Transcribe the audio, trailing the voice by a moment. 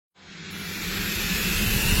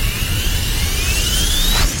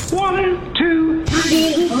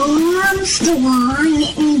strong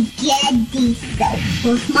and get these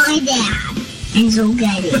with my dad. And so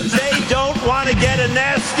get it. They don't want to get a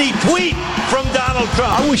nasty tweet from Donald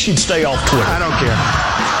Trump. I wish he'd stay off Twitter. I don't care.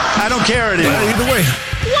 I don't care anymore. Either way.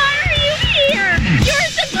 Why are you here? You're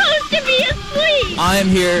supposed to be asleep. I am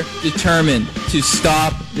here determined to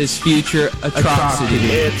stop this future atrocity.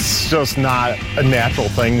 It's just not a natural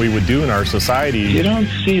thing we would do in our society. You don't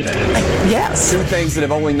see that. Yes. Two things that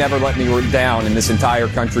have only never let me down in this entire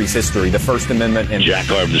country's history, the First Amendment and Jack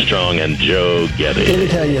Armstrong and Joe Getty. Let me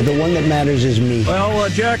tell you, the one that matters is me. Well,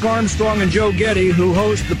 Jack Armstrong and Joe Getty, who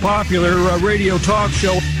host the popular radio talk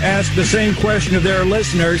show, asked the same question of their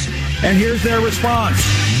listeners, and here's their response.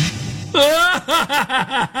 I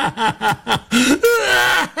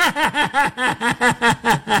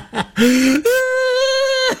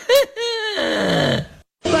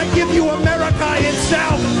give you America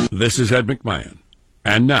itself. This is Ed McMahon.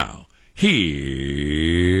 And now,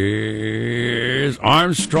 here's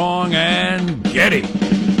Armstrong and Getty.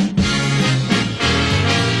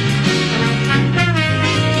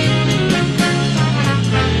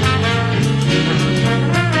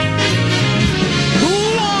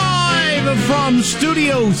 From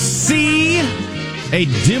Studio C, a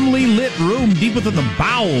dimly lit room deep within the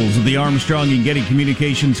bowels of the Armstrong and Getty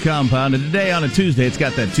Communications compound. And today on a Tuesday, it's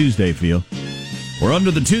got that Tuesday feel. We're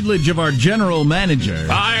under the tutelage of our general manager.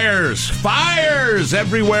 Fires! Fires!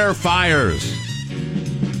 Everywhere fires!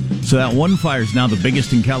 So that one fire is now the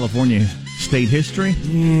biggest in California state history?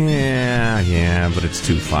 Yeah, but it's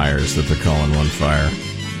two fires that they're calling one fire.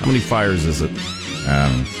 How many fires is it?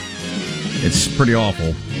 It's pretty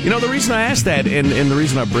awful. You know, the reason I ask that, and the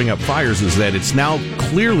reason I bring up fires, is that it's now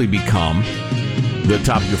clearly become, the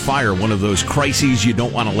topic of fire, one of those crises you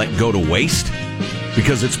don't want to let go to waste,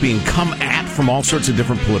 because it's being come at from all sorts of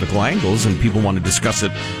different political angles, and people want to discuss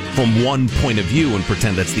it from one point of view and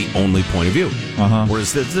pretend that's the only point of view.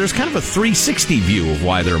 Whereas there's kind of a 360 view of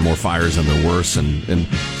why there are more fires and they're worse, and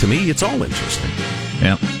to me, it's all interesting.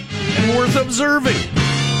 Yeah. And worth observing.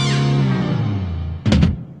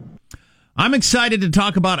 I'm excited to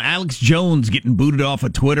talk about Alex Jones getting booted off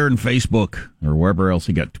of Twitter and Facebook, or wherever else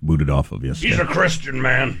he got booted off of yesterday. He's a Christian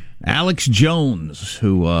man. Alex Jones,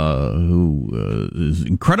 who is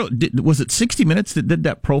incredible. Was it 60 Minutes that did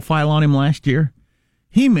that profile on him last year?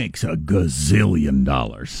 He makes a gazillion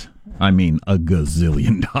dollars. I mean, a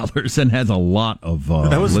gazillion dollars, and has a lot of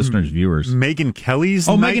listeners, viewers. Megyn Kelly's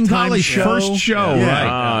Megyn Kelly's show? first show,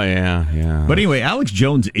 right? Oh, yeah. But anyway, Alex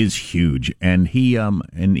Jones is huge, and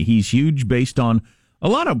he's huge based on a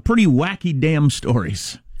lot of pretty wacky damn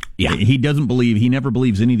stories. Yeah. He never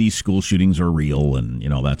believes any of these school shootings are real, and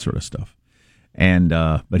that sort of stuff. And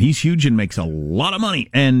but he's huge and makes a lot of money,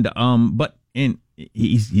 and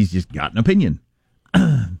he's just got an opinion.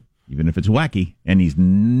 Even if it's wacky, and he's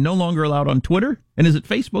no longer allowed on Twitter. And is it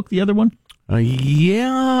Facebook, the other one?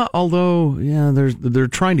 Yeah, although, they're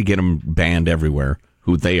trying to get him banned everywhere.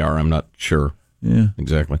 Who they are, I'm not sure. Yeah,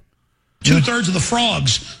 exactly. 2/3 of the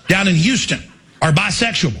frogs down in Houston are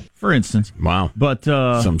bisexual. For instance. Wow. But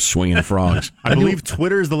some swinging frogs. I believe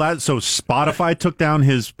Twitter is the last. So Spotify took down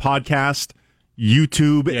his podcast.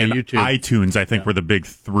 YouTube and iTunes, I think, were the big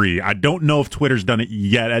three. I don't know if Twitter's done it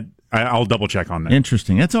yet. I'll double check on that.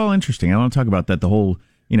 Interesting. That's all interesting. I want to talk about that. The whole,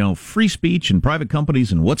 free speech and private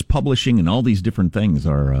companies and what's publishing and all these different things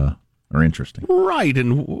are interesting. Right.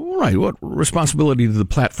 What responsibility do the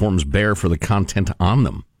platforms bear for the content on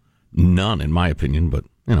them? None, in my opinion, but,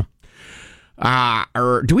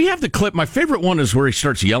 do we have the clip? My favorite one is where he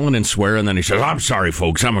starts yelling and swearing, and then he says, "I'm sorry,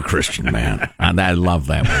 folks, I'm a Christian man." And I love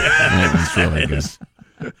that one. It's really good.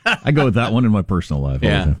 I go with that one in my personal life.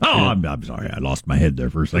 Yeah. I'm sorry. I lost my head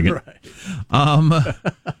there for a second. Right.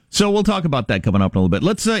 So we'll talk about that coming up in a little bit.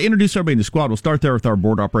 Let's introduce everybody in the squad. We'll start there with our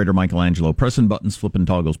board operator, Michelangelo, pressing buttons, flipping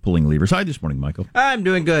toggles, pulling levers. Hi this morning, Michael. I'm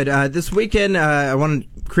doing good. This weekend, I want to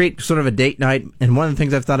create sort of a date night, and one of the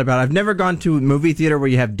things I've thought about, I've never gone to a movie theater where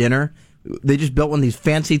you have dinner. They just built one of these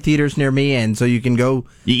fancy theaters near me, and so you can go.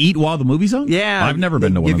 You eat while the movie's on? Yeah. I've never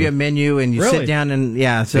been to one. Give you a menu, and you sit down,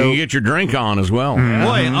 and so you get your drink on as well.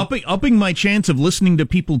 Boy, upping my chance of listening to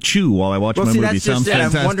people chew while I watch my movie that's sounds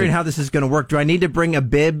fantastic. I'm wondering how this is going to work. Do I need to bring a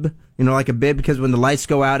bib? Like a bib, because when the lights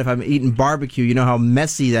go out, if I'm eating barbecue, you know how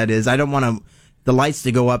messy that is. I don't want to the lights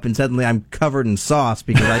to go up, and suddenly I'm covered in sauce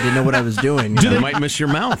because I didn't know what I was doing. You might miss your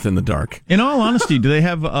mouth in the dark. In all honesty, do they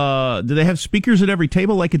have speakers at every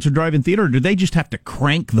table like it's a drive-in theater, or do they just have to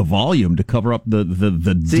crank the volume to cover up the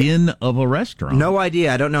din of a restaurant? No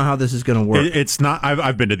idea. I don't know how this is going to work. It's not.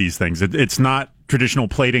 I've been to these things. It's not traditional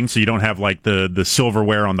plating, so you don't have like the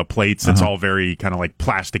silverware on the plates. It's all very kind of like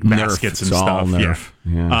plastic baskets and stuff.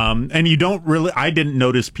 Yeah. And you don't really. I didn't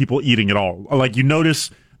notice people eating at all. Like you notice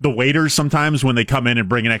the waiters sometimes when they come in and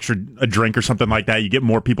bring a drink or something like that. You get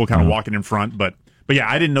more people kind of walking in front, but yeah,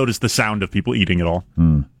 I didn't notice the sound of people eating at all.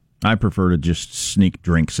 I prefer to just sneak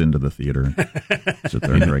drinks into the theater and sit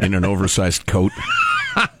there and drink. In an oversized coat.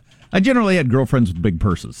 I generally had girlfriends with big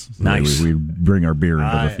purses. So nice. We bring our beer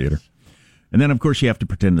into the theater. And then, of course, you have to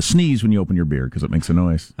pretend to sneeze when you open your beer because it makes a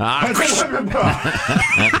noise. How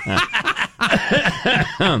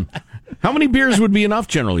many beers would be enough,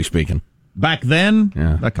 generally speaking? Back then,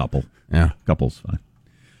 a couple. Yeah. A couple's fine.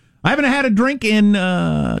 I haven't had a drink in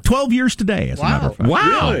 12 years today, as a matter of fact.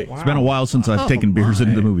 Wow. Really? It's been a while since I've taken beers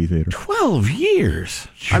into the movie theater. 12 years.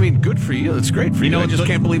 I mean, good for you. That's great for you. I just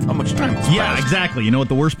can't believe how much time has passed. Exactly. You know what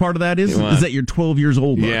the worst part of that is? Is that you're 12 years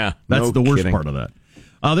old. Yeah. That's the worst part of that.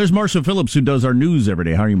 There's Marshall Phillips, who does our news every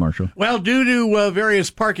day. How are you, Marshall? Well, due to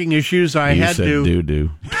various parking issues, I had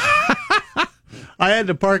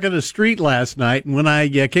to park on the street last night, and when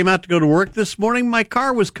I came out to go to work this morning, my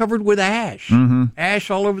car was covered with ash. Mm-hmm.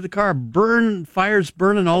 Ash all over the car, fires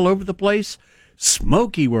burning all over the place.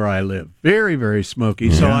 Smoky where I live. Very, very smoky.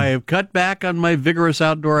 Yeah. So I have cut back on my vigorous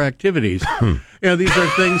outdoor activities. These are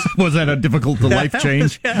things... Was that a difficult life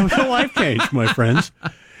change? It was a life change, my friends.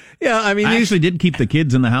 Yeah, I mean, I actually did keep the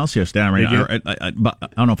kids in the house yesterday. I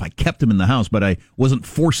don't know if I kept them in the house, but I wasn't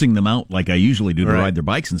forcing them out like I usually do to ride their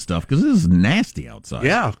bikes and stuff because this is nasty outside.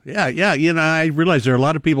 Yeah. I realize there are a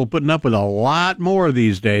lot of people putting up with a lot more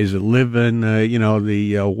these days that live in,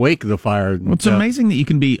 the wake of the fire. Well, it's amazing that you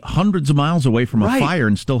can be hundreds of miles away from a fire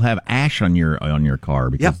and still have ash on your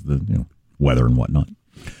car because of the weather and whatnot.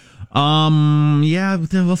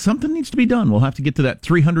 Well, something needs to be done. We'll have to get to that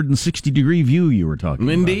 360-degree view you were talking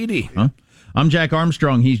about. Indeedy. Huh? I'm Jack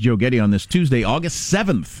Armstrong. He's Joe Getty on this Tuesday, August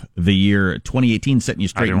 7th, the year 2018, setting you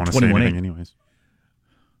straight in 21-8. Anyways.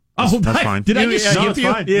 Oh, that's fine. Did I just skip you?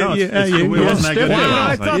 Fine. It wasn't that good.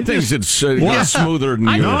 I thought things had got smoother than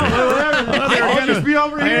you. I'll just be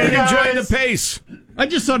over here. Enjoying the pace. I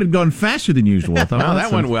just thought it had gone faster than usual. I thought,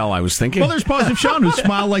 that went well, I was thinking. Well, there's Positive Sean, whose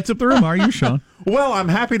smile lights up the room. How are you, Sean? Well, I'm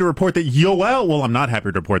happy to report that I'm not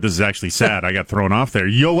happy to report. This is actually sad. I got thrown off there.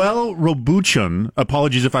 Yoel Robuchon,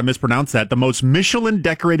 apologies if I mispronounced that, the most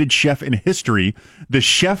Michelin-decorated chef in history, the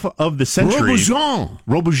chef of the century.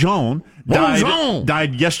 Robuchon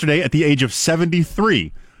died yesterday at the age of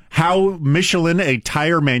 73. How Michelin, a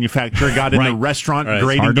tire manufacturer, got in the restaurant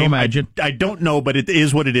grading hard to game, imagine. I don't know, but it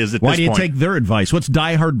is what it is at Why this do you point. take their advice? What's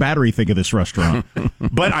Die Hard Battery think of this restaurant?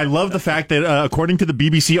 But I love the fact that, according to the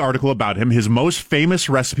BBC article about him, his most famous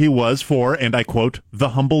recipe was for, and I quote, the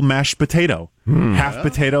humble mashed potato. Half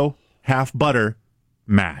potato, half butter,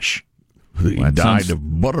 mash. He died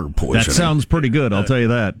of butter poisoning. That sounds pretty good, I'll tell you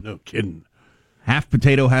that. No kidding. Half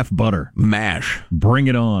potato, half butter. Mash. Bring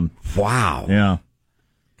it on. Wow. Yeah.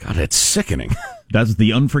 God, it's sickening. That's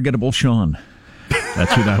the unforgettable Sean.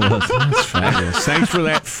 That's who that was. That's fabulous. Thanks for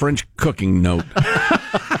that French cooking note.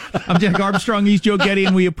 I'm Jack Armstrong. He's Joe Getty,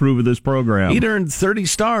 and we approve of this program. He'd earned 30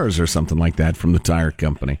 stars or something like that from the tire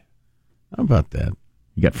company. How about that?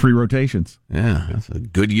 You got free rotations. Yeah, that's a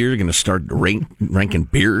good year. You're going to start ranking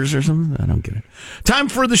beers or something? I don't get it. Time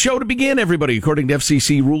for the show to begin, everybody, according to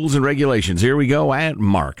FCC rules and regulations. Here we go at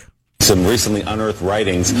Mark. Some recently unearthed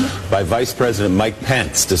writings by Vice President Mike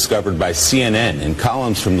Pence discovered by CNN in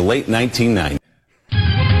columns from the late 1990s.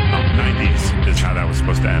 90s is how that was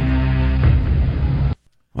supposed to end.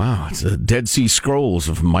 Wow, it's the Dead Sea Scrolls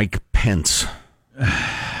of Mike Pence.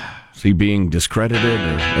 Is he being discredited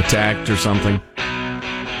or attacked or something?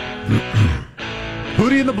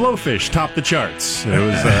 Hootie and the Blowfish topped the charts. It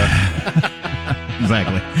was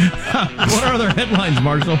exactly. What are other headlines,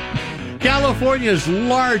 Marshall? California's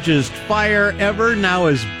largest fire ever, now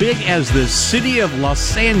as big as the city of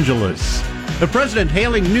Los Angeles. The president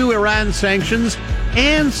hailing new Iran sanctions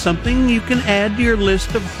and something you can add to your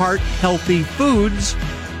list of heart-healthy foods,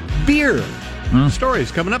 beer.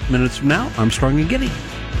 Stories coming up minutes from now. Armstrong and Getty.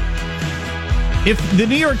 If the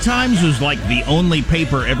New York Times was like the only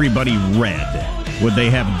paper everybody read, would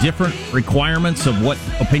they have different requirements of what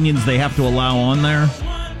opinions they have to allow on there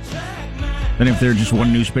than if they're just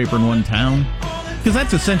one newspaper in one town? Because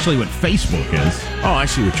that's essentially what Facebook is. Oh, I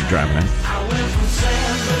see what you're driving at.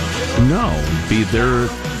 No,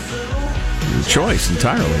 choice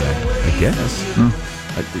entirely, I guess.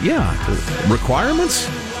 Requirements?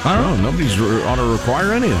 I don't know. Nobody's ought to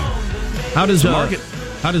require anything. How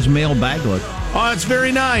does mailbag look? Oh, it's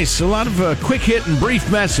very nice. A lot of quick hit and brief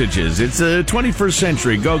messages. It's the 21st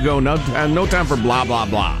century. Go. No time for blah, blah,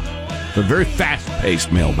 blah. It's a very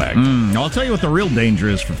fast-paced mailbag. I'll tell you what the real danger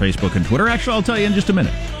is for Facebook and Twitter. Actually, I'll tell you in just a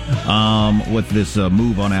minute. With this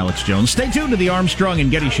move on Alex Jones. Stay tuned to the Armstrong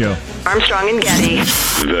and Getty Show. Armstrong and Getty.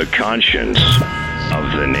 The conscience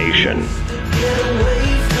of the nation.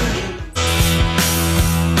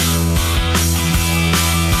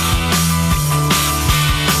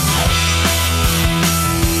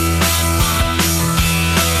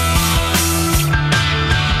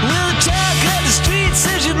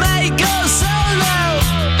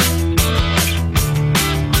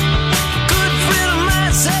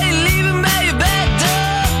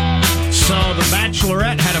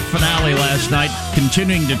 Finale last night,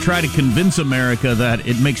 continuing to try to convince America that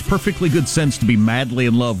it makes perfectly good sense to be madly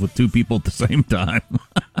in love with two people at the same time.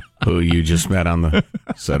 Who you just met on the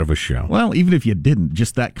set of a show. Well, even if you didn't,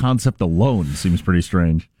 just that concept alone seems pretty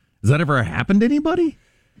strange. Has that ever happened to anybody?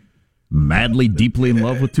 Madly, deeply in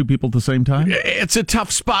love with two people at the same time? It's a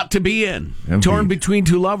tough spot to be in. Torn between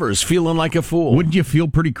two lovers, feeling like a fool. Wouldn't you feel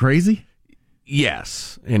pretty crazy?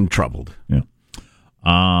 Yes, and troubled. Yeah.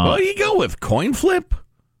 What do you go with? Coin flip?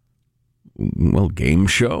 Well, game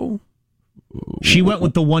show? She went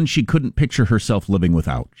with the one she couldn't picture herself living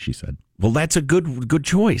without, she said. Well, that's a good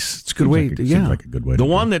choice. It's a good way. Seems like a good way. The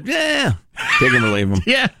one that, take him or leave him.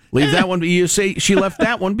 Yeah. Leave that one. You say she left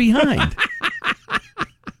that one behind.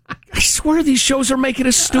 I swear these shows are making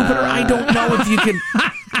us stupider. I don't know if you can.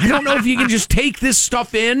 I don't know if you can just take this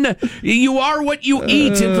stuff in. You are what you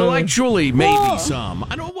eat intellectually. Maybe some.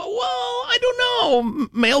 I don't know.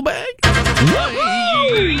 Mailbag.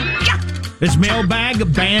 Is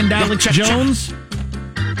mailbag banned Alex Jones?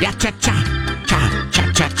 Yeah, cha.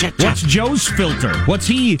 What's Joe's filter? What's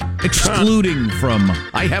he excluding from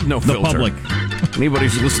I have no the filter. public? Anybody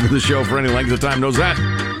who's listened to the show for any length of time knows that.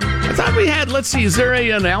 I thought we had, let's see, is there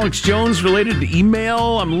an Alex Jones related to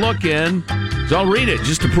email? I'm looking. So I'll read it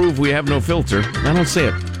just to prove we have no filter. I don't see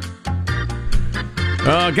it.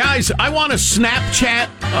 Guys, I want a Snapchat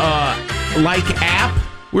like app.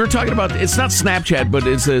 We were talking about, it's not Snapchat, but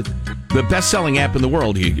it's the best-selling app in the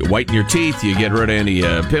world. You whiten your teeth, you get rid of any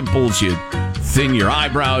pimples, you thin your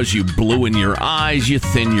eyebrows, you blue in your eyes, you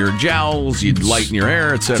thin your jowls, you lighten your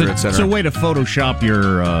hair, etc., etc. It's a way to Photoshop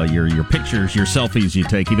your pictures, your selfies you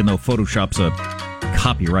take, even though Photoshop's a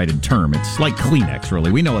copyrighted term. It's like Kleenex,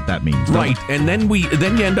 really. We know what that means. Right, and then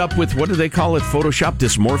you end up with, what do they call it, Photoshop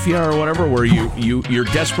dysmorphia or whatever, where you're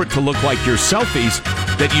desperate to look like your selfies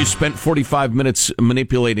that you spent 45 minutes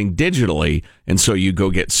manipulating digitally, and so you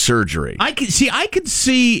go get surgery. I could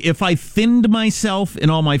see if I thinned myself in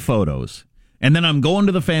all my photos, and then I'm going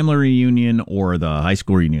to the family reunion or the high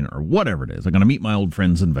school reunion or whatever it is. I'm going to meet my old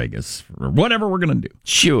friends in Vegas or whatever we're going to do.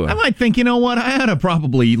 Sure. I might think, you know what, I ought to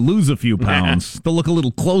probably lose a few pounds to look a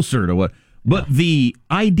little closer to what. But the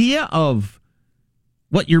idea of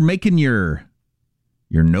what you're making your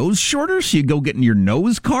nose shorter, so you go getting your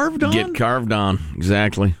nose carved on? Get carved on,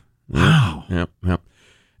 exactly. Wow. Yep.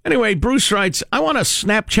 Anyway, Bruce writes, I want a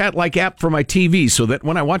Snapchat-like app for my TV so that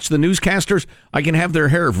when I watch the newscasters, I can have their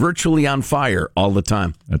hair virtually on fire all the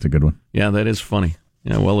time. That's a good one. Yeah, that is funny.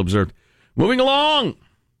 Yeah, well observed. Moving along.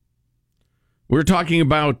 We were talking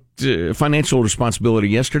about financial responsibility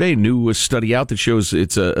yesterday. A new study out that shows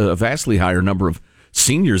it's a vastly higher number of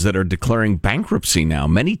seniors that are declaring bankruptcy now,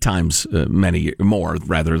 many times, many more,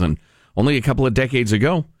 rather than only a couple of decades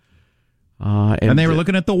ago. And they were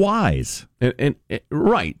looking at the whys.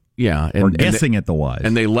 Right, yeah. Or guessing at the whys.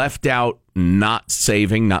 And they left out not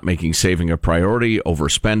saving, not making saving a priority,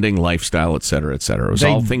 overspending, lifestyle, et cetera, et cetera. It was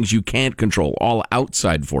all things you can't control, all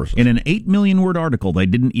outside forces. In an 8 million word article, they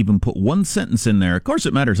didn't even put one sentence in there. Of course,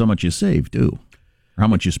 it matters how much you save, too, or how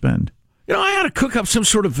much you spend. You know, I had to cook up some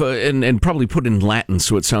sort of, and probably put in Latin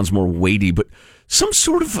so it sounds more weighty, but some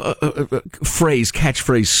sort of phrase,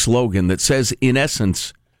 catchphrase, slogan that says, in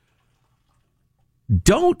essence,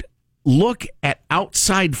 don't look at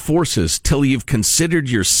outside forces till you've considered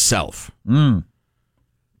yourself. Because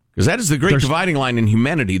that is the great dividing line in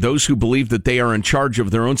humanity. Those who believe that they are in charge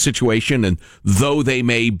of their own situation, and though they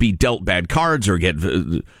may be dealt bad cards or get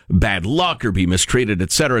bad luck or be mistreated,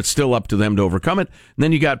 etc., it's still up to them to overcome it. And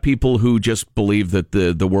then you got people who just believe that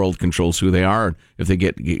the world controls who they are. And if they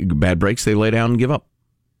get bad breaks, they lay down and give up.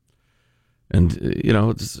 And, you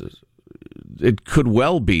know, it could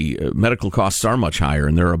well be medical costs are much higher,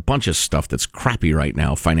 and there are a bunch of stuff that's crappy right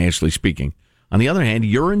now, financially speaking. On the other hand,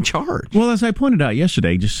 you're in charge. Well, as I pointed out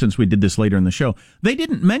yesterday, just since we did this later in the show, they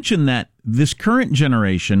didn't mention that this current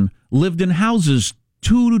generation lived in houses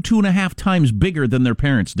 2 to 2.5 times bigger than their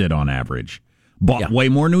parents did on average. Bought way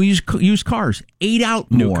more new used cars, ate out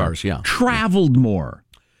more, new cars, traveled more.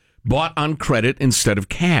 Bought on credit instead of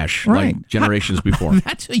cash, like generations before.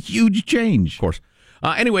 That's a huge change. Of course.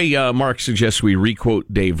 Anyway, Mark suggests we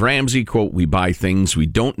re-quote Dave Ramsey, quote, "We buy things we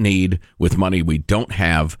don't need with money we don't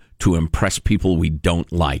have to impress people we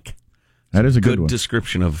don't like." That is a good one.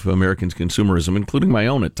 Description of Americans' consumerism, including my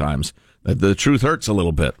own at times. The truth hurts a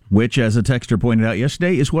little bit. Which, as a texter pointed out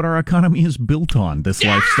yesterday, is what our economy is built on, this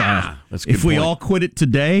lifestyle. That's a good if we point. all quit it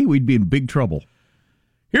today, we'd be in big trouble.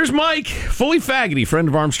 Here's Mike, fully faggoty, friend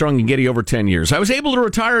of Armstrong and Getty over 10 years. "I was able to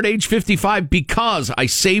retire at age 55 because I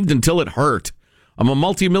saved until it hurt. I'm a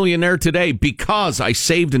multimillionaire today because I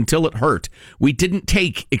saved until it hurt. We didn't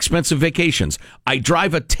take expensive vacations. I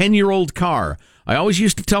drive a 10-year-old car. I always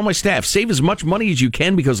used to tell my staff, save as much money as you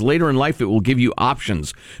can because later in life it will give you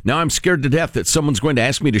options. Now I'm scared to death that someone's going to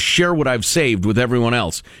ask me to share what I've saved with everyone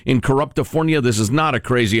else. In Corruptifornia, this is not a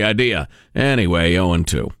crazy idea. Anyway,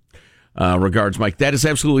 0-2. Regards, Mike." That is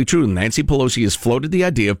absolutely true. Nancy Pelosi has floated the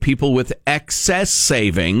idea of people with excess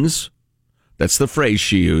savings. That's the phrase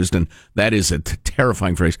she used, and that is a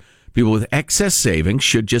terrifying phrase. People with excess savings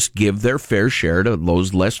should just give their fair share to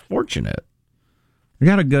those less fortunate. I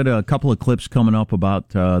got a good couple of clips coming up about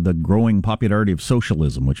the growing popularity of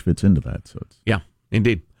socialism, which fits into that. So yeah,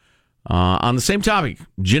 indeed. On the same topic,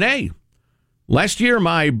 Janae. Last year,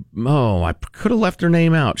 I could have left her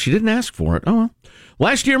name out. She didn't ask for it. Oh, well.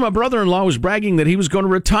 Last year, my brother-in-law was bragging that he was going to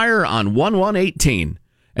retire on 1/1/18,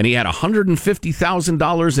 and he had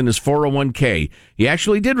 $150,000 in his 401k. He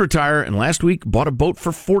actually did retire, and last week bought a boat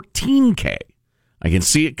for $14K. I can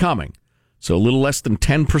see it coming. So a little less than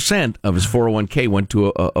 10% of his 401k went to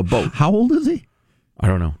a boat. How old is he? I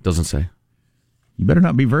don't know. Doesn't say. You better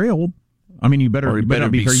not be very old. I mean, you better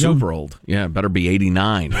not be very super young. old. Yeah, better be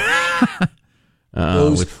 89.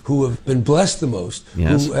 Those who have been blessed the most,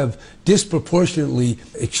 who have disproportionately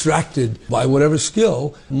extracted by whatever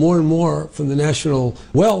skill more and more from the national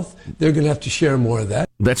wealth, they're going to have to share more of that.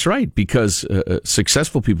 That's right, because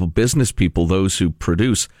successful people, business people, those who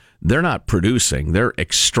produce, they're not producing, they're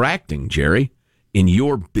extracting, Jerry, in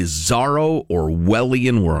your bizarro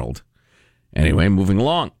Orwellian world. Anyway, moving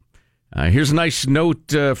along. Here's a nice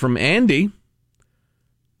note from Andy.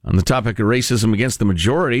 On the topic of racism against the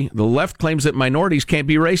majority, the left claims that minorities can't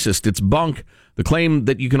be racist. It's bunk. The claim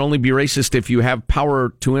that you can only be racist if you have power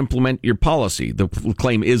to implement your policy. The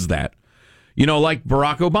claim is that. You know, like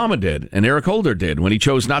Barack Obama did and Eric Holder did when he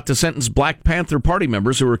chose not to sentence Black Panther Party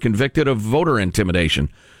members who were convicted of voter intimidation.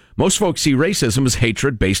 Most folks see racism as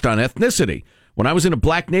hatred based on ethnicity. When I was in a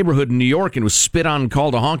black neighborhood in New York and was spit on and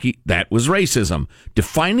called a honky, that was racism.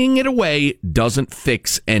 Defining it away doesn't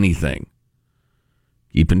fix anything.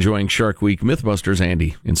 Keep enjoying Shark Week. Mythbusters,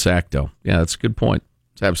 Andy in Sacto. Yeah, that's a good point.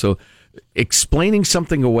 It's absolutely. Explaining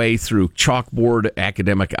something away through chalkboard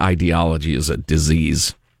academic ideology is a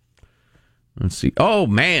disease. Let's see. Oh,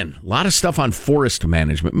 man. A lot of stuff on forest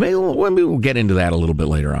management. Maybe we'll get into that a little bit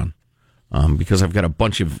later on because I've got a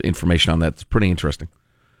bunch of information on that. It's pretty interesting.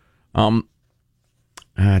 I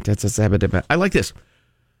like this.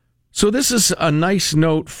 So this is a nice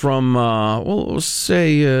note from, we'll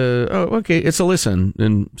say, it's Alyssa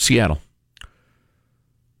in Seattle.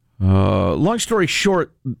 Long story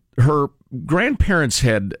short, her grandparents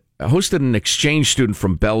had hosted an exchange student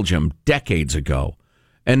from Belgium decades ago,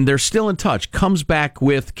 and they're still in touch. Comes back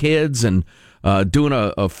with kids and doing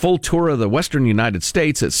a full tour of the Western United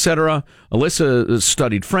States, etc. Alyssa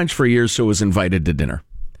studied French for years, so was invited to dinner.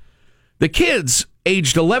 The kids,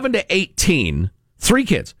 aged 11 to 18, 3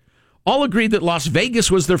 kids, all agreed that Las Vegas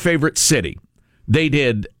was their favorite city. They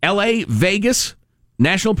did L.A., Vegas,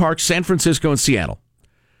 National Parks, San Francisco, and Seattle.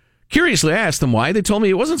 Curiously, I asked them why. They told me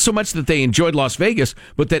it wasn't so much that they enjoyed Las Vegas,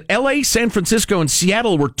 but that L.A., San Francisco, and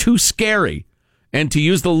Seattle were too scary. And to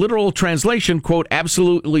use the literal translation, quote,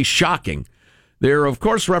 absolutely shocking. They're, of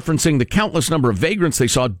course, referencing the countless number of vagrants they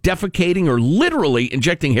saw defecating or literally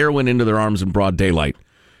injecting heroin into their arms in broad daylight.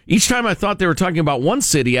 Each time I thought they were talking about one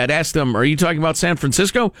city, I'd ask them, are you talking about San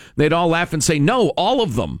Francisco? They'd all laugh and say, no, all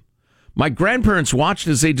of them. My grandparents watched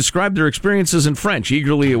as they described their experiences in French,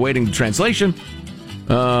 eagerly awaiting the translation,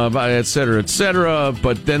 et cetera,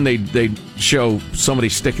 but then they'd show somebody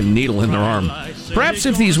sticking a needle in their arm. Perhaps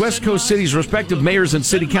if these West Coast cities' respective mayors and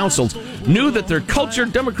city councils knew that their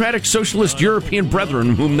cultured, democratic, socialist European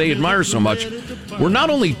brethren, whom they admire so much, were not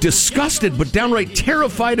only disgusted but downright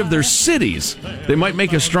terrified of their cities, they might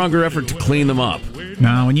make a stronger effort to clean them up.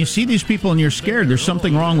 Now, when you see these people and you're scared, there's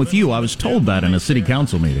something wrong with you. I was told that in a city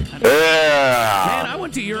council meeting. Man, I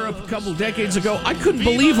went to Europe a couple decades ago. I couldn't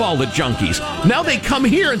believe all the junkies. Now they come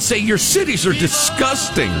here and say your cities are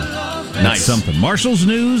disgusting. Nice. Something. Marshall's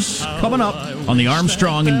News coming up on the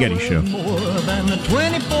Armstrong and Getty Show.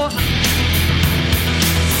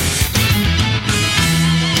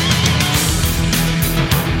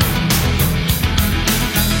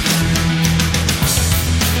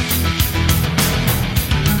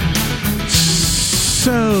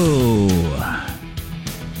 So,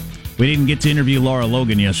 we didn't get to interview Laura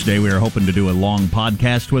Logan yesterday. We were hoping to do a long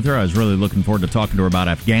podcast with her. I was really looking forward to talking to her about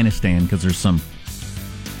Afghanistan because there's some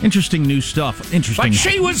interesting new stuff. But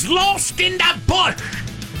she was lost in the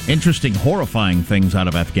bush. Interesting, horrifying things out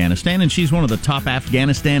of Afghanistan, and she's one of the top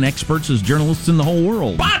Afghanistan experts as journalists in the whole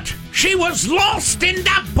world. But she was lost in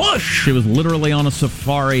the bush. She was literally on a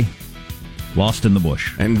safari. Lost in the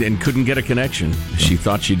bush. And couldn't get a connection. She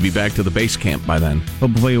thought she'd be back to the base camp by then.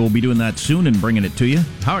 Hopefully we'll be doing that soon and bringing it to you.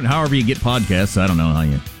 However you get podcasts, I don't know how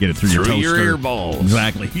you get it through your toaster. Through your earballs.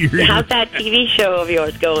 Exactly. How's that TV show of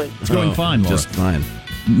yours going? It's going fine, Laura. Just fine.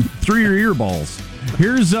 Through your earballs.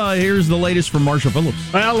 Here's the latest from Marshall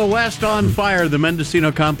Phillips. Well, the West on fire. The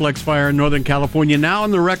Mendocino Complex fire in Northern California now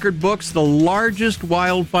in the record books, the largest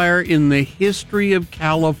wildfire in the history of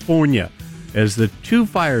California, as the two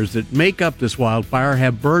fires that make up this wildfire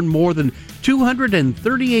have burned more than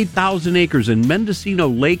 238,000 acres in Mendocino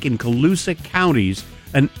Lake and Colusa counties,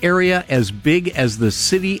 an area as big as the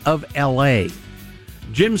city of L.A.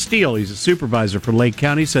 Jim Steele, he's a supervisor for Lake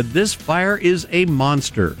County, said this fire is a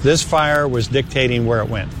monster. This fire was dictating where it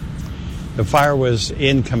went. The fire was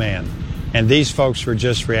in command, and these folks were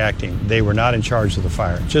just reacting. They were not in charge of the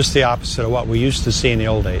fire. Just the opposite of what we used to see in the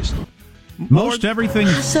old days. Most everything.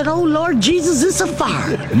 I said, oh, Lord Jesus, it's a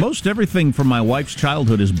fire. Most everything from my wife's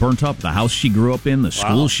childhood is burnt up. The house she grew up in, the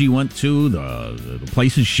school she went to, the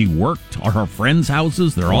places she worked, her friends'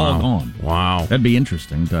 houses, they're all gone. Wow. That'd be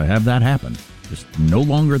interesting to have that happen. Just no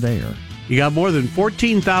longer there. You got more than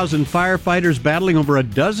 14,000 firefighters battling over a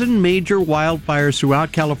dozen major wildfires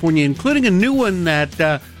throughout California, including a new one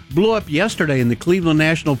that blew up yesterday in the Cleveland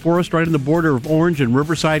National Forest, right on the border of Orange and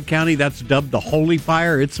Riverside County. That's dubbed the Holy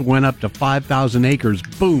Fire. It's went up to 5,000 acres.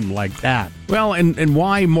 Boom, like that. Well, and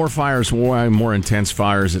why more fires, why more intense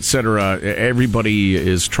fires, etc.? Everybody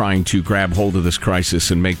is trying to grab hold of this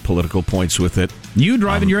crisis and make political points with it. You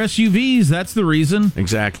driving your SUVs, that's the reason.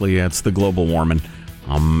 Exactly, that's the global warming.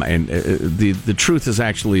 And the truth is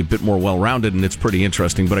actually a bit more well-rounded, and it's pretty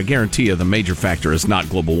interesting. But I guarantee you the major factor is not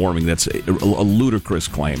global warming. That's a ludicrous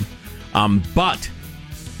claim. But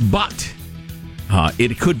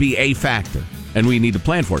it could be a factor, and we need to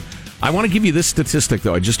plan for it. I want to give you this statistic,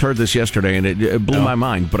 though. I just heard this yesterday, and it blew my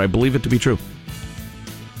mind, but I believe it to be true.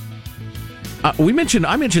 I mentioned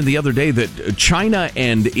the other day that China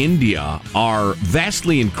and India are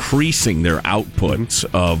vastly increasing their outputs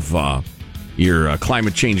of your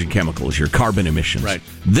climate change and chemicals, your carbon emissions. Right.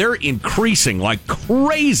 They're increasing like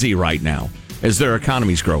crazy right now as their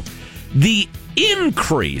economies grow. The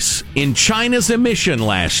increase in China's emission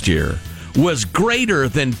last year was greater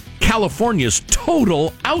than California's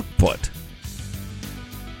total output.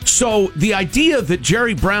 So the idea that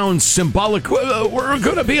Jerry Brown's symbolic, we're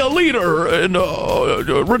going to be a leader in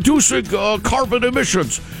reducing carbon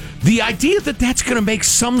emissions, the idea that that's going to make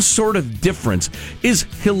some sort of difference is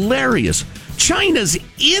hilarious. China's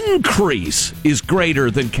increase is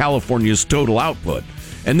greater than California's total output,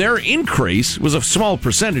 and their increase was a small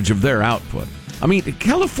percentage of their output. I mean,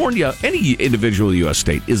 California, any individual U.S.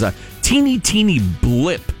 state, is a teeny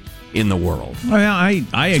blip in the world. Well,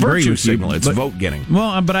 I agree with signal. you. It's vote getting.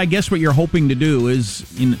 Well, but I guess what you're hoping to do is,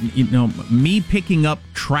 me picking up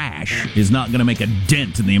trash is not going to make a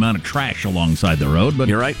dent in the amount of trash alongside the road. But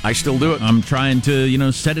you're right. I still do it. I'm trying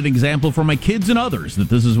to, set an example for my kids and others that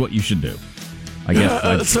this is what you should do. I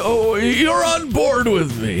guess. So you're on board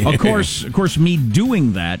with me. Of course, me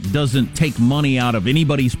doing that doesn't take money out of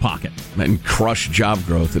anybody's pocket and crush job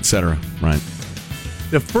growth, etc. Right.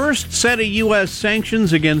 The first set of U.S.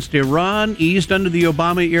 sanctions against Iran eased under the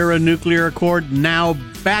Obama-era nuclear accord, now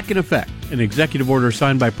back in effect. An executive order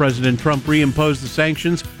signed by President Trump reimposed the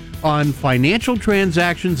sanctions on financial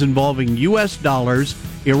transactions involving U.S. dollars,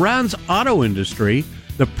 Iran's auto industry,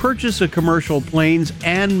 the purchase of commercial planes,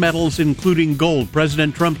 and metals, including gold.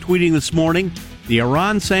 President Trump tweeting this morning, the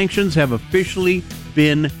Iran sanctions have officially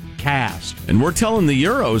been cast. And we're telling the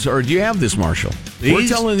Euros, or do you have this, Marshall? We're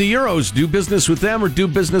telling the Euros, do business with them or do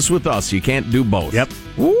business with us. You can't do both. Yep.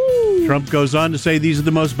 Woo! Trump goes on to say these are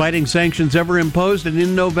the most biting sanctions ever imposed, and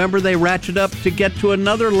in November they ratchet up to get to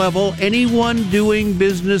another level. Anyone doing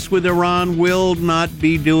business with Iran will not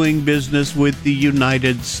be doing business with the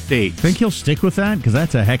United States. Think he'll stick with that? Because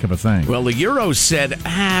that's a heck of a thing. Well, the Euros said,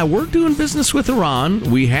 we're doing business with Iran.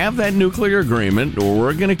 We have that nuclear agreement.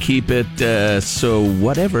 We're going to keep it, so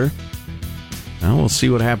whatever. Now we'll see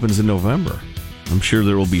what happens in November. I'm sure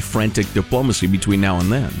there will be frantic diplomacy between now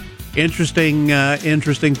and then. Interesting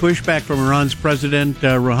pushback from Iran's President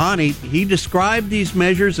Rouhani. He described these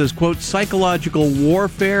measures as, quote, psychological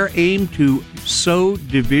warfare aimed to sow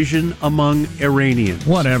division among Iranians.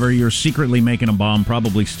 Whatever, you're secretly making a bomb,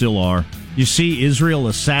 probably still are. You see, Israel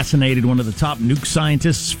assassinated one of the top nuke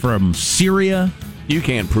scientists from Syria. You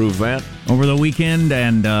can't prove that. Over the weekend,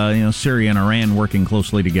 and Syria and Iran working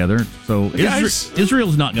closely together. So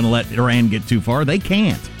Israel's not going to let Iran get too far. They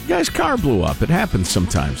can't. The guy's car blew up. It happens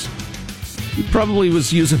sometimes. He probably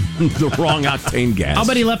was using the wrong octane gas. I'll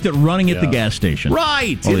bet he left it running at the gas station.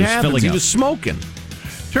 Right. It happens. He was smoking.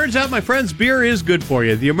 Turns out, my friends, beer is good for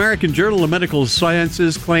you. The American Journal of Medical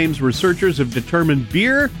Sciences claims researchers have determined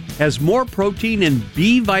beer has more protein and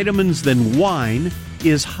B vitamins than wine,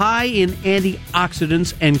 is high in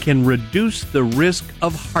antioxidants, and can reduce the risk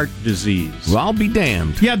of heart disease. Well, I'll be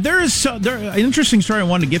damned. Yeah, there is an interesting story I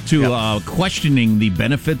wanted to get to, questioning the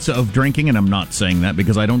benefits of drinking, and I'm not saying that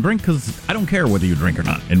because I don't drink, because I don't care whether you drink or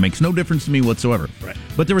not. It makes no difference to me whatsoever. Right.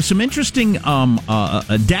 But there was some interesting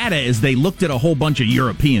data as they looked at a whole bunch of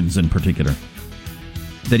Europeans in particular,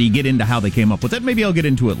 that you get into how they came up with that. Maybe I'll get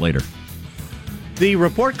into it later. The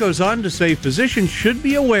report goes on to say physicians should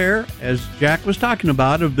be aware, as Jack was talking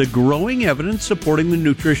about, of the growing evidence supporting the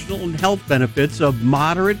nutritional and health benefits of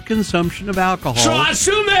moderate consumption of alcohol. So I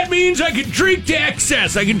assume that means I can drink to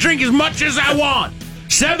excess. I can drink as much as I want,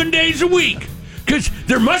 7 days a week. Because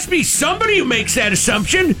there must be somebody who makes that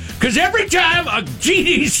assumption. Because every time a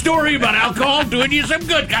GD story about alcohol doing you some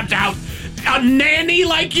good comes out, a nanny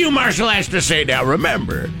like you, Marshall, has to say, now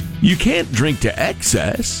remember, you can't drink to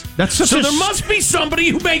excess. So there must be somebody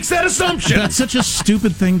who makes that assumption. That's such a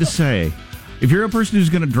stupid thing to say. If you're a person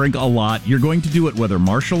who's going to drink a lot, you're going to do it whether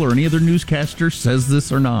Marshall or any other newscaster says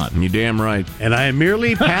this or not. You're damn right. And I am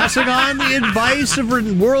merely passing on the advice of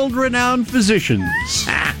world-renowned physicians.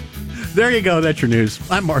 There you go. That's your news.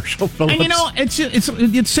 I'm Marshall Phillips. And it's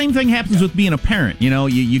the same thing happens with being a parent.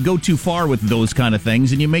 You go too far with those kind of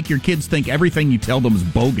things, and you make your kids think everything you tell them is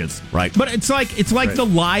bogus. Right. But it's like the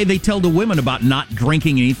lie they tell to women about not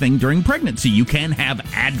drinking anything during pregnancy. You can have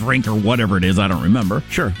a drink or whatever it is. I don't remember.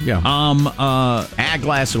 Sure. Yeah. A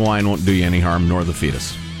glass of wine won't do you any harm, nor the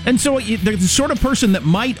fetus. And so the sort of person that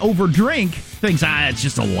might overdrink thinks, it's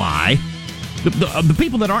just a lie. The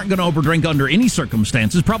people that aren't going to overdrink under any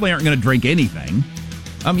circumstances probably aren't going to drink anything.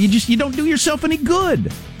 You don't do yourself any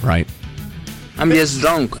good. Right. I'm just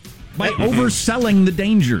drunk. By overselling the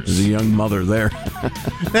dangers. There's a young mother there.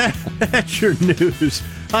 That's your news.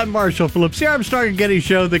 I'm Marshall Phillips. The Armstrong and Getty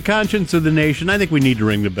Show, the conscience of the nation. I think we need to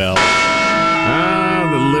ring the bell.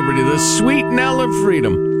 The liberty, the sweet knell of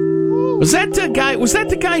freedom. Was that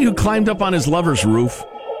the guy who climbed up on his lover's roof?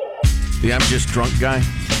 The I'm just drunk guy?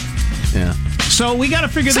 Yeah. So we got to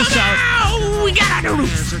figure this out. We got to.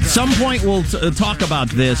 At some point, we'll talk about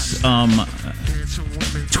this.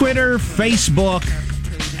 Twitter, Facebook,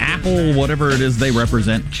 Apple, whatever it is they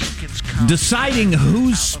represent, deciding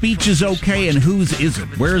whose speech is okay and whose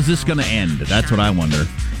isn't. Where is this going to end? That's what I wonder.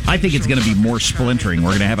 I think it's going to be more splintering.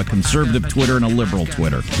 We're going to have a conservative Twitter and a liberal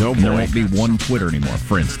Twitter. No, there won't be one Twitter anymore,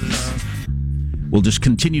 for instance. We'll just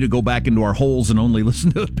continue to go back into our holes and only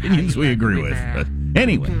listen to opinions we agree with. But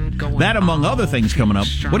anyway, that among other things coming up.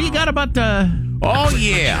 What do you got about... Oh,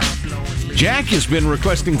 yeah. Jack has been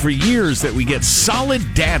requesting for years that we get solid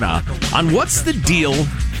data on what's the deal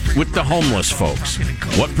with the homeless folks.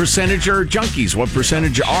 What percentage are junkies? What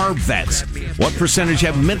percentage are vets? What percentage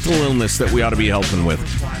have mental illness that we ought to be helping with?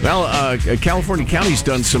 Well, California County's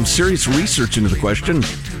done some serious research into the question.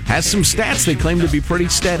 Has some stats they claim to be pretty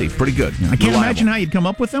steady, pretty good. I can't imagine how you'd come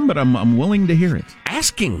up with them, but I'm willing to hear it.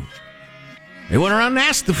 Asking. They went around and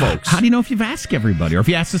asked the folks. How do you know if you've asked everybody, or if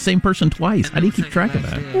you asked the same person twice? How do you keep track of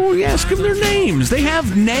that? Well, you ask them their names. They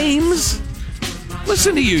have names.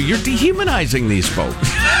 Listen to you. You're dehumanizing these folks.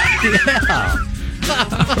 Yeah.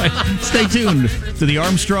 Right. Stay tuned to the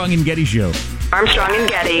Armstrong and Getty Show. Armstrong and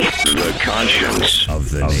Getty. The conscience of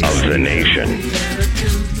the nation.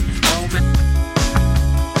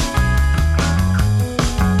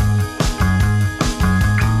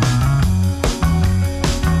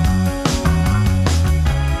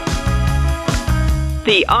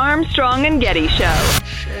 The Armstrong and Getty Show.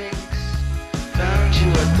 Found you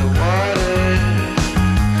at the water.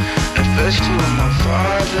 I first you were my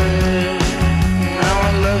father. Now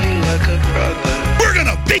I love you like a brother. We're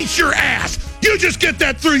gonna beat your ass. You just get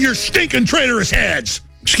that through your stinking traitorous heads.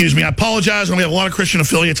 Excuse me, I apologize. We have a lot of Christian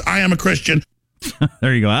affiliates. I am a Christian.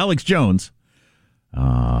 There you go, Alex Jones.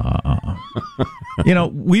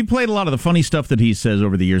 We played a lot of the funny stuff that he says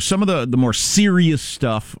over the years. Some of the more serious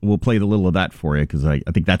stuff, we'll play a little of that for you, because I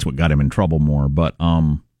think that's what got him in trouble more. But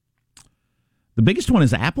the biggest one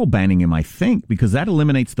is Apple banning him, I think, because that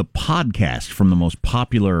eliminates the podcast from the most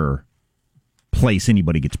popular place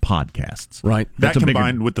anybody gets podcasts. Right. That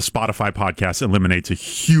combined with the Spotify podcast eliminates a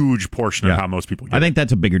huge portion of how most people get I think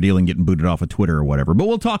that's a bigger deal than getting booted off of Twitter or whatever. But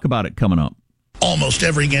we'll talk about it coming up. Almost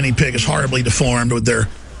every guinea pig is horribly deformed with their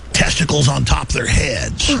testicles on top of their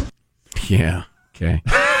heads. Yeah. Okay.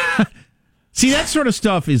 See, that sort of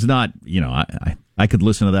stuff is not, I could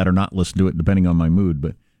listen to that or not listen to it depending on my mood,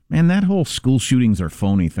 but man, that whole school shootings are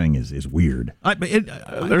phony thing is weird. I'm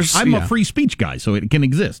a free speech guy, so it can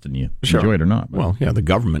exist, and you enjoy it or not. But. Well, yeah, the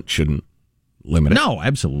government shouldn't limit it. No,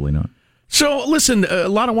 absolutely not. So, listen, a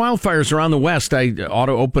lot of wildfires around the West. I ought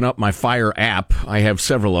to open up my fire app. I have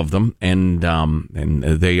several of them, and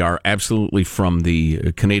they are absolutely from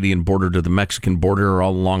the Canadian border to the Mexican border,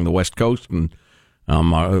 all along the West Coast, and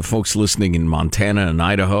folks listening in Montana and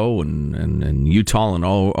Idaho and Utah and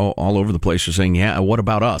all over the place are saying, yeah, what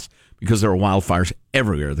about us? Because there are wildfires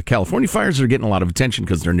everywhere. The California fires are getting a lot of attention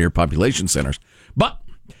because they're near population centers. But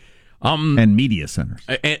and media centers.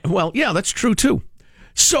 Well, yeah, that's true, too.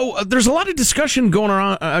 So there's a lot of discussion going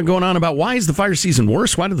on about why is the fire season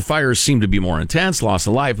worse? Why do the fires seem to be more intense? Loss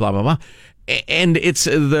of life, blah, blah, blah. And it's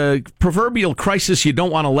the proverbial crisis you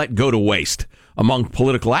don't want to let go to waste among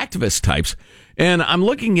political activist types. And I'm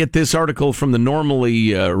looking at this article from the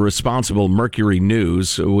normally responsible Mercury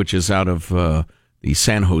News, which is out of the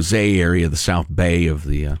San Jose area, the South Bay of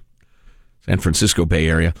the San Francisco Bay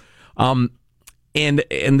Area. And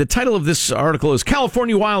the title of this article is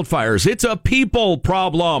California Wildfires. It's a people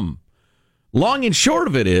problem. Long and short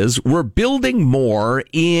of it is we're building more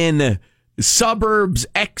in suburbs,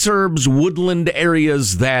 exurbs, woodland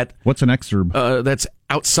areas that... What's an exurb? That's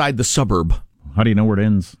outside the suburb. How do you know where it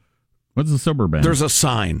ends? What's the suburb end? There's a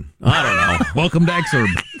sign. I don't know. Welcome to exurb.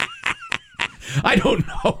 I don't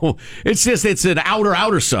know. It's an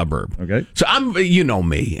outer suburb. Okay. So you know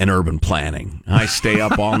me in urban planning. I stay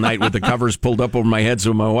up all night with the covers pulled up over my head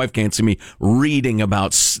so my wife can't see me reading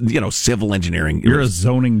about, civil engineering. You're a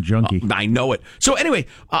zoning junkie. I know it. So anyway,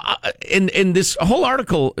 and this whole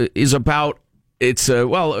article is about,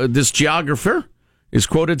 this geographer is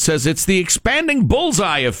quoted, says it's the expanding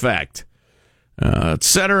bullseye effect. Et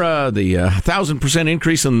cetera, the 1,000%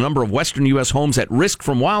 increase in the number of Western U.S. homes at risk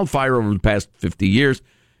from wildfire over the past 50 years,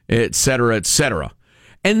 et cetera, et cetera.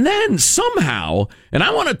 And then somehow, and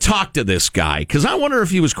I want to talk to this guy, because I wonder if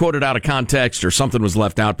he was quoted out of context or something was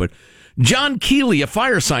left out, but John Keeley, a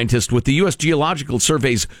fire scientist with the U.S. Geological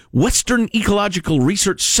Survey's Western Ecological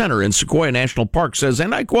Research Center in Sequoia National Park, says,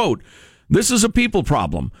 and I quote, "This is a people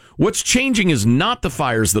problem. What's changing is not the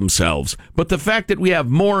fires themselves, but the fact that we have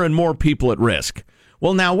more and more people at risk."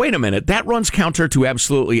 Well, now, wait a minute. That runs counter to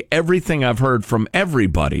absolutely everything I've heard from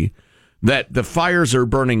everybody, that the fires are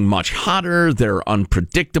burning much hotter, they're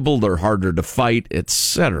unpredictable, they're harder to fight,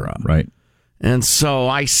 etc. Right. And so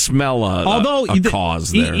I smell a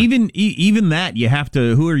cause there. Even that, you have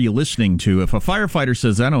to, who are you listening to? If a firefighter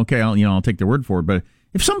says that, okay, I'll take their word for it, but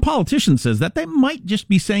if some politician says that, they might just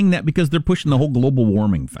be saying that because they're pushing the whole global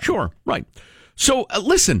warming thing. Sure, right. So,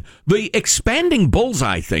 listen, the expanding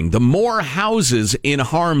bullseye thing, the more houses in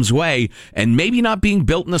harm's way and maybe not being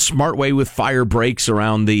built in a smart way with fire breaks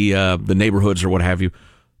around the neighborhoods or what have you,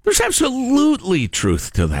 there's absolutely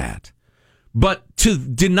truth to that. But to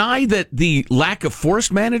deny that the lack of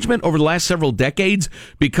forest management over the last several decades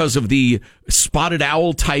because of the spotted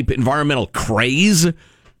owl type environmental craze,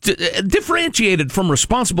 differentiated from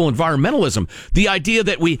responsible environmentalism, the idea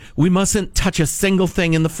that we mustn't touch a single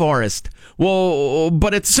thing in the forest. Well,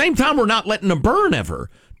 but at the same time, we're not letting them burn ever.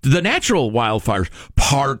 The natural wildfires,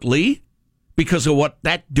 partly because of what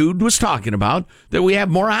that dude was talking about, that we have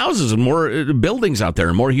more houses and more buildings out there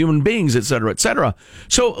and more human beings, et cetera, et cetera.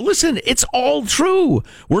 So, listen, it's all true.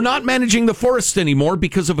 We're not managing the forests anymore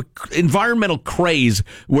because of an environmental craze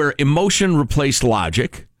where emotion replaced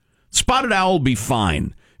logic. Spotted owl will be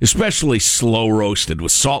fine, especially slow roasted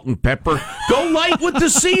with salt and pepper. Go light with the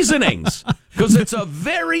seasonings, because it's a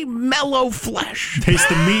very mellow flesh. Taste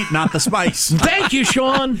the meat, not the spice. Thank you,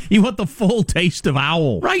 Sean. You want the full taste of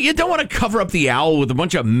owl. Right, you don't want to cover up the owl with a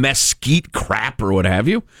bunch of mesquite crap or what have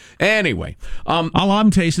you. Anyway. All I'm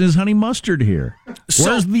tasting is honey mustard here.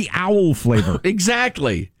 Where's the owl flavor?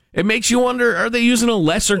 Exactly. It makes you wonder, are they using a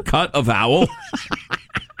lesser cut of owl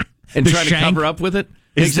and trying to cover up with it?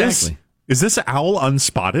 Exactly. Is this owl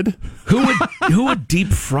unspotted? Who would deep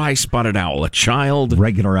fry spotted owl? A child?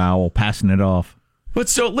 Regular owl, passing it off. But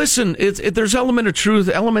so, listen, there's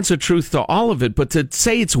elements of truth to all of it, but to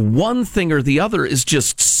say it's one thing or the other is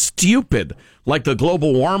just stupid, like the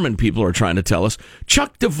global warming people are trying to tell us.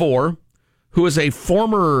 Chuck DeVore, who is a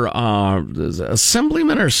former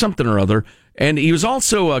assemblyman or something or other, and he was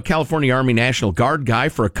also a California Army National Guard guy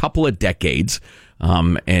for a couple of decades,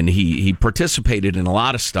 and he participated in a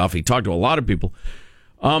lot of stuff. He talked to a lot of people.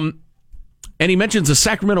 And he mentions a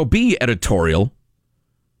Sacramento Bee editorial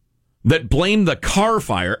that blamed the car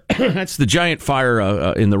fire, that's the giant fire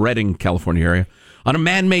in the Redding, California area, on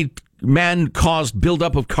a man-caused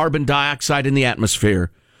buildup of carbon dioxide in the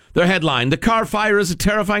atmosphere. Their headline, "The car fire is a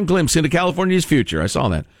terrifying glimpse into California's future." I saw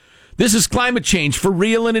that. "This is climate change for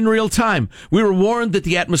real and in real time. We were warned that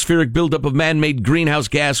the atmospheric buildup of man-made greenhouse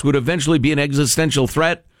gas would eventually be an existential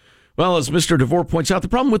threat." Well, as Mr. DeVore points out, the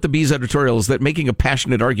problem with the Bees editorial is that making a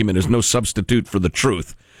passionate argument is no substitute for the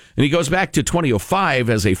truth. And he goes back to 2005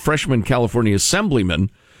 as a freshman California assemblyman,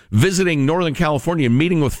 visiting Northern California and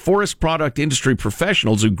meeting with forest product industry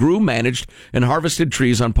professionals who grew, managed, and harvested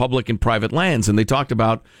trees on public and private lands. And they talked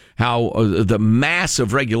about how the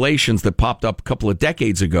massive regulations that popped up a couple of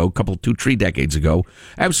 2-3 decades ago,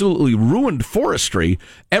 absolutely ruined forestry.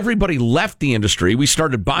 Everybody left the industry. We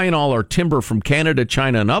started buying all our timber from Canada,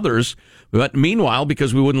 China, and others. But meanwhile,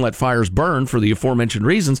 because we wouldn't let fires burn for the aforementioned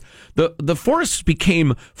reasons, the forests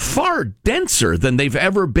became far denser than they've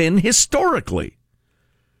ever been historically.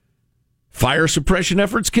 Fire suppression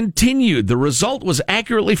efforts continued. The result was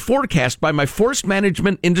accurately forecast by my forest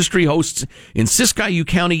management industry hosts in Siskiyou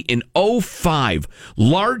County in 2005.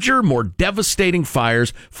 Larger, more devastating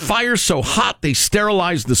fires so hot they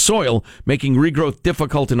sterilized the soil, making regrowth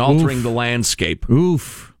difficult and altering the landscape.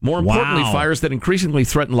 More importantly, fires that increasingly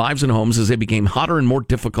threaten lives and homes as they became hotter and more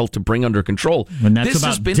difficult to bring under control. And that's this about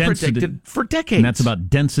has been predicted for decades. And that's about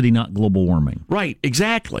density, not global warming. Right,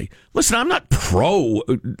 exactly. Listen, I'm not pro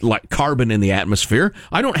carbon in the atmosphere.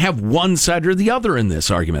 I don't have one side or the other in this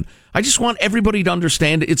argument. I just want everybody to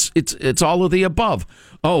understand it's all of the above.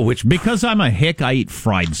 Because I'm a hick, I eat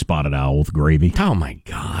fried spotted owl with gravy. Oh my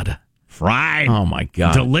God. Fried. Oh, my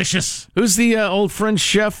God. Delicious. Who's the old French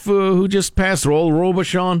chef who just passed, Raoul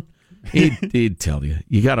Robuchon? He'd tell you.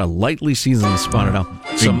 You got to lightly season the spotted owl.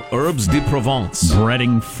 Some herbes de Provence.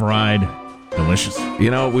 Breading, fried, delicious.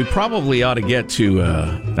 You know, we probably ought to get to...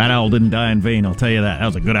 that owl didn't die in vain, I'll tell you that. That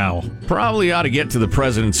was a good owl. Probably ought to get to the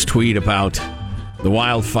president's tweet about the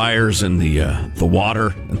wildfires and the water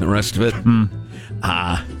and the rest of it.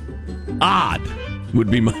 Odd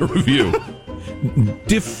would be my review.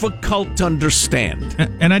 Difficult to understand.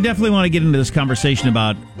 And I definitely want to get into this conversation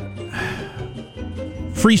about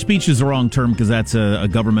free speech is the wrong term because that's a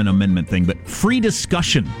government amendment thing, but free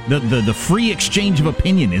discussion, the free exchange of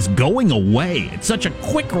opinion is going away at such a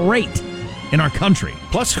quick rate in our country.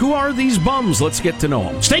 Plus, who are these bums? Let's get to know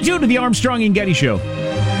them. Stay tuned to the Armstrong and Getty Show.